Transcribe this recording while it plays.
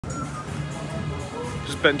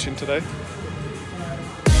Just benching today.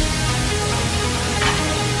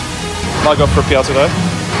 Might go for a PR today.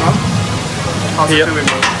 How's it feeling,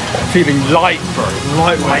 bro? Feeling light, bro.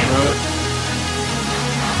 Lightweight, bro.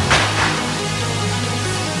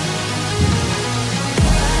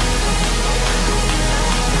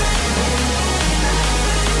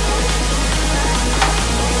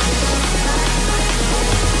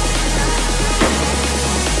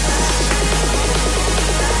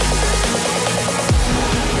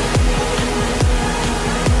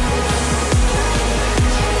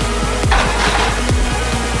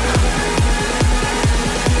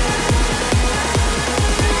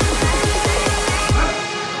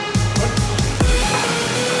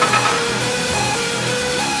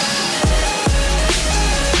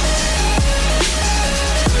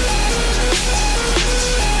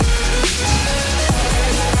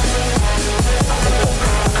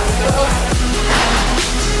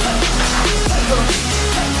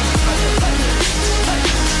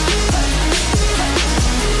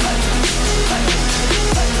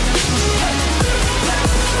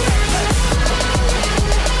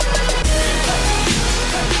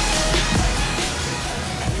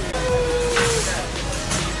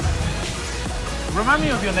 Remind me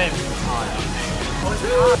of your name.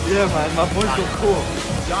 Yeah, man, my voice got cool.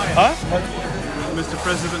 Huh? Mr.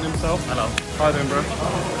 President himself. Hello. How doing, bro?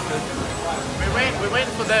 We're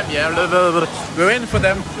waiting for them, yeah. We're waiting for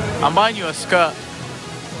them. I'm buying you a skirt.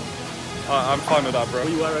 I'm fine with that, bro.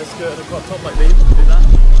 Will you wear a skirt and a crop top like me? Do that?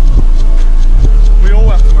 We all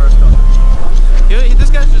have to wear a skirt.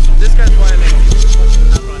 This guy's violating.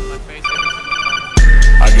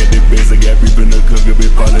 I get the biz, I got beef in the cooker,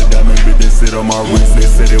 big call it diamond, bitch, they sit on my wrist. They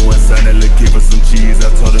said it went sign, they look for some cheese.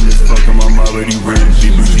 I told them it's fucking, I'm already rich.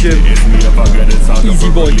 She it's me if I got it talking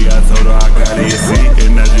for really. I told her I got it, see.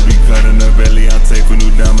 And I just be cutting her belly. I take for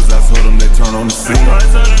new diamonds, I told them they turn on the scene. I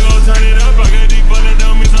told her go turn it up, I got these bullet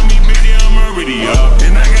dummies on me, bitch, yeah, I'm already up.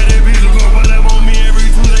 And I got that bitch who go pull up on me every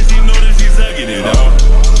Tuesday, she know that she sucking it up.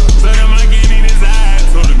 So them I can't eat his eyes,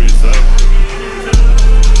 told him it's up.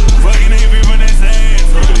 Fucking ain't people that say.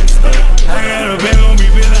 I got a bag on me,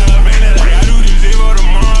 bitch, I been that. I do this shit for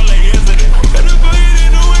tomorrow like yesterday. Got the fuck you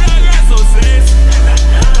didn't know what I got so sexy.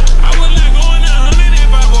 I was like going 100 if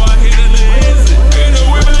I go, I hit a little exit. Ain't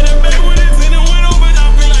no whip out the back with it, and it went over, I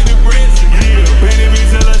feel like the president. Yeah, painted me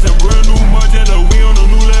tell us a brand new Margiela, we on a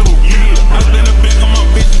new level. Yeah, I spend a bag on my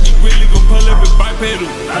bitch, and you really gon' pull up and bipedal.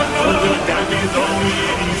 Diamonds on me,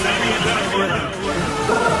 and you say me like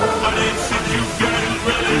all that shit you got is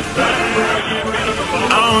really better.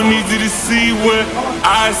 I don't need you to see what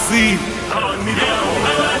I see. I don't need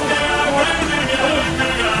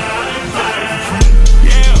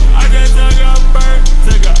yeah, I just took a bird,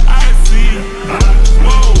 took a IC.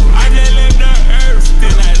 Whoa, I just left the earth,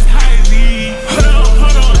 still as high Z.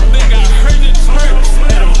 Hold on, think I heard the church,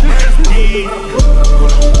 that I'm thirsty.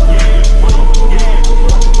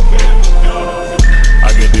 I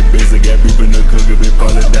got the biz, I got beef in the cooker, big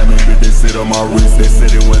call it diamond, bitch, they sit on my wrist. They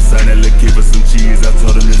said it went sign, they look for some cheese. I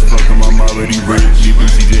told them it's fucking, I'm already rich. She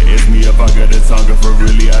just asked me if I got the tongue for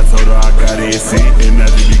really. I told her I got it, see. And I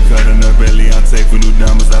just be cutting her belly. I take for new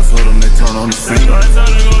diamonds, I told them they turn on the scene. I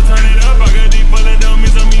told her go turn it up, I got these bullet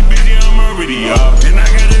dummies on me, bitch, yeah, I'm already up. And I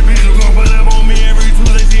got that bitch who gon' pull up on me every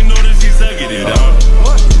Tuesday, she know that she sucking it up.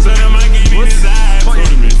 So them I can't eat his eyes, told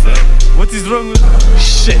him it's up. What is wrong with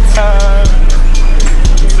shit?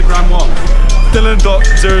 Instagram what?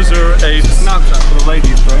 Dylan.008. Snapchat for the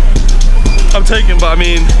ladies, bro. I'm taken by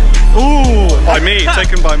me. Ooh, by me,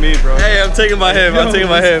 taken by me, bro. Hey, I'm taking by him. I'm taking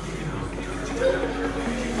by him.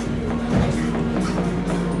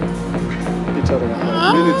 Each other.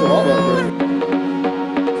 We need to talk about it.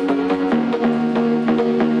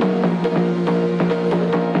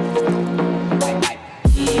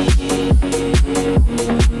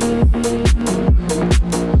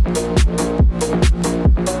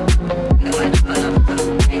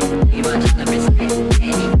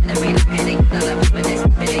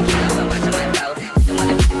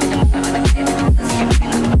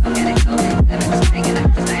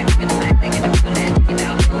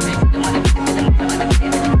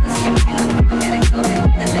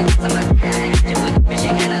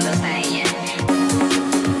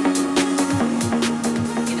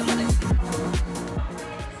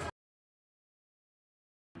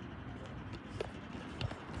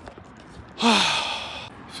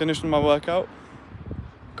 Finished my workout,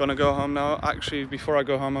 gonna go home now. Actually, before I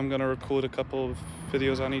go home, I'm gonna record a couple of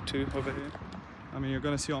videos I need to over here. I mean, you're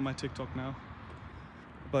gonna see on my TikTok now,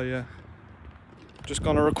 but yeah, just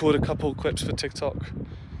gonna record a couple clips for TikTok,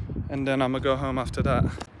 and then I'm gonna go home after that.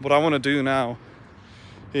 What I want to do now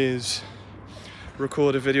is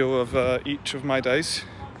record a video of each of my days,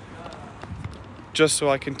 just so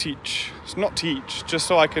I can teach. It's not teach, just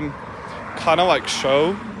so I can kind of like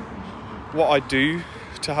show what I do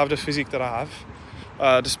to have the physique that I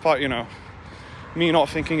have, despite, you know, me not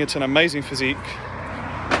thinking it's an amazing physique.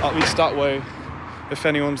 At least that way, if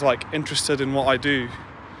anyone's like interested in what I do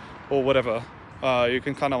or whatever, you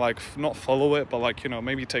can kind of like not follow it, but like, you know,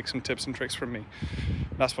 maybe take some tips and tricks from me.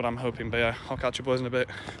 That's what I'm hoping. But yeah, I'll catch you boys in a bit.